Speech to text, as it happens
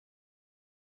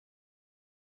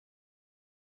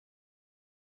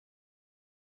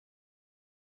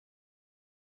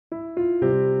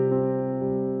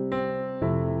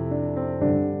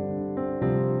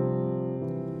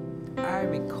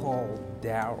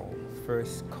Daryl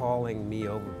first calling me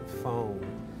over the phone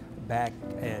back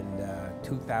in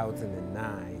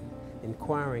 2009,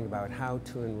 inquiring about how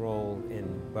to enroll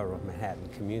in Borough of Manhattan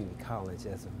Community College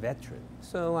as a veteran.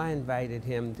 So I invited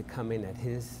him to come in at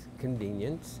his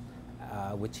convenience,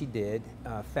 which he did.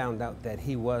 Found out that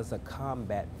he was a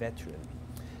combat veteran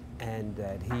and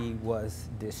that he was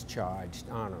discharged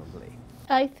honorably.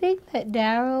 I think that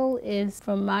Daryl is,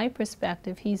 from my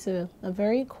perspective, he's a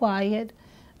very quiet,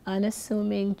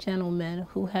 unassuming gentleman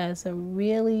who has a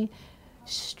really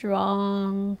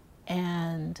strong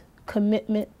and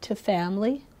commitment to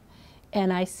family,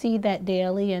 and I see that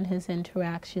daily in his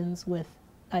interactions with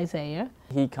Isaiah.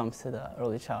 He comes to the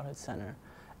Early Childhood Center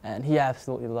and he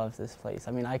absolutely loves this place.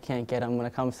 I mean, I can't get him. When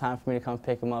it comes time for me to come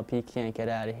pick him up, he can't get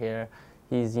out of here.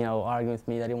 He's, arguing with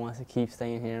me that he wants to keep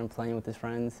staying here and playing with his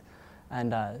friends.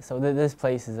 And so this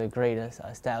place is a great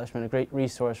establishment, a great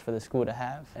resource for the school to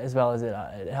have, as well as it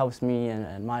helps me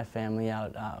and my family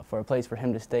out for a place for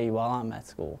him to stay while I'm at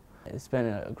school. It's been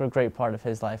a great part of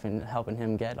his life in helping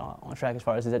him get on track as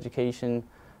far as his education,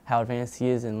 how advanced he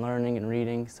is in learning and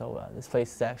reading. So this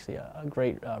place is actually a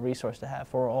great resource to have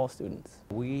for all students.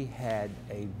 We had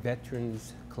a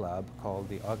veterans club called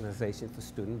the Organization for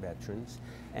Student Veterans,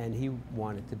 and he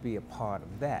wanted to be a part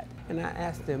of that. And I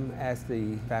asked him, as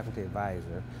the faculty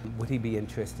advisor, would he be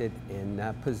interested in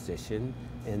a position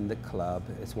in the club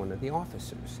as one of the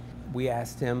officers. We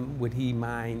asked him, would he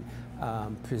mind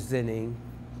presenting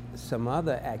some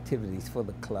other activities for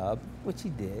the club, which he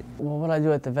did. Well, what I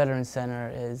do at the Veterans Center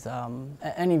is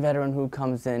any veteran who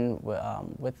comes in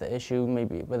with the issue,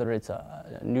 maybe whether it's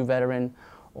a new veteran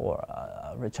or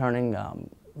a returning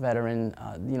veteran,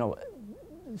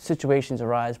 situations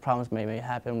arise, problems may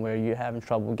happen where you're having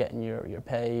trouble getting your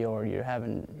pay, or you're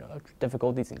having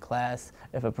difficulties in class.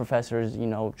 If a professor is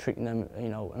treating them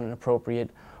inappropriate,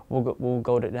 we'll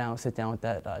go down, sit down with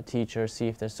that teacher, see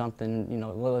if there's something,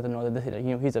 let them know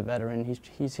that he's a veteran,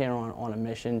 he's here on a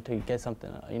mission to get something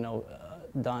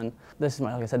done. This is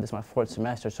like I said, this is my 4th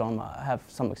semester, so I have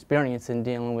some experience in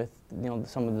dealing with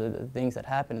some of the things that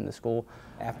happen in the school.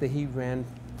 After he ran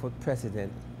for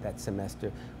president that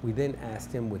semester, we then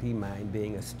asked him would he mind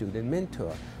being a student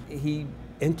mentor. He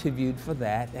interviewed for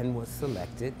that and was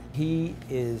selected. He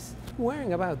is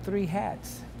wearing about 3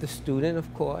 hats. The student,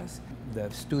 of course, the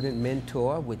student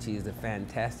mentor, which he's a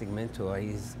fantastic mentor.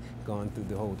 He's gone through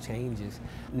the whole changes.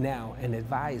 Now an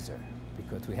advisor,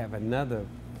 because we have another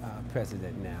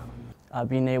president now.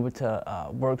 Being able to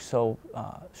work so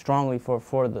strongly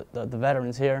for the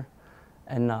veterans here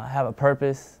and have a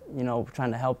purpose,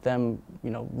 trying to help them,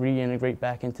 reintegrate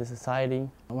back into society.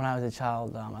 When I was a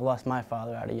child, I lost my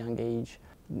father at a young age.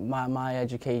 My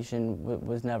education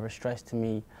was never stressed to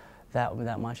me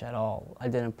that much at all. I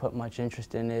didn't put much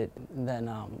interest in it. Then,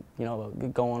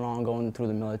 going through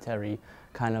the military,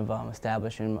 kind of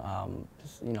establishing,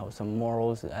 some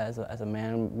morals as a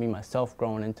man, me myself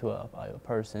growing into a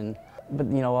person. But,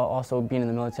 also being in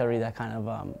the military, that kind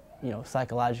of,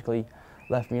 psychologically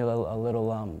left me a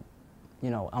little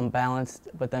unbalanced.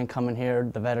 But then coming here,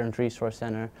 the Veterans Resource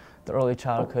Center, the early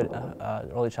childhood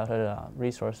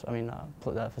resource,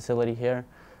 facility here,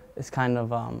 it's kind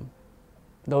of,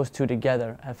 those two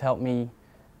together have helped me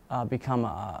become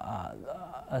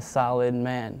a solid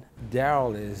man.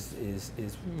 Daryl is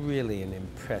really an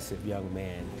impressive young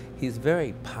man. He's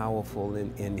very powerful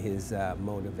in his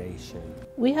motivation.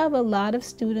 We have a lot of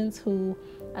students who,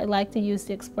 I like to use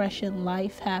the expression,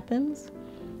 life happens,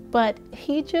 but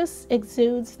he just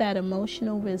exudes that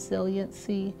emotional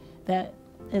resiliency that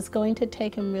is going to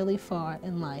take him really far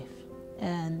in life,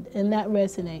 and that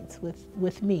resonates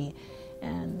with me.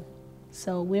 And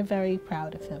so we're very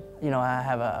proud of him. I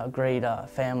have a great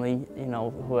family,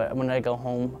 who when I go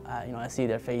home, I see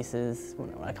their faces.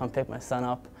 When I come pick my son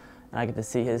up and I get to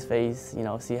see his face,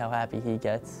 see how happy he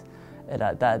gets.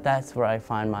 That's where I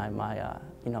find my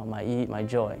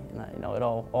joy. And,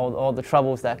 all the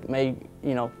troubles that may,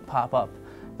 pop up,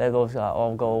 those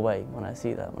all go away when I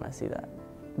see that.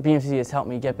 BMC has helped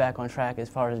me get back on track as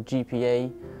far as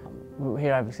GPA.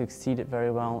 Here I've succeeded very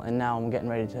well, and now I'm getting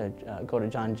ready to go to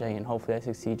John Jay, and hopefully I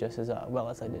succeed just as well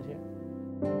as I did here.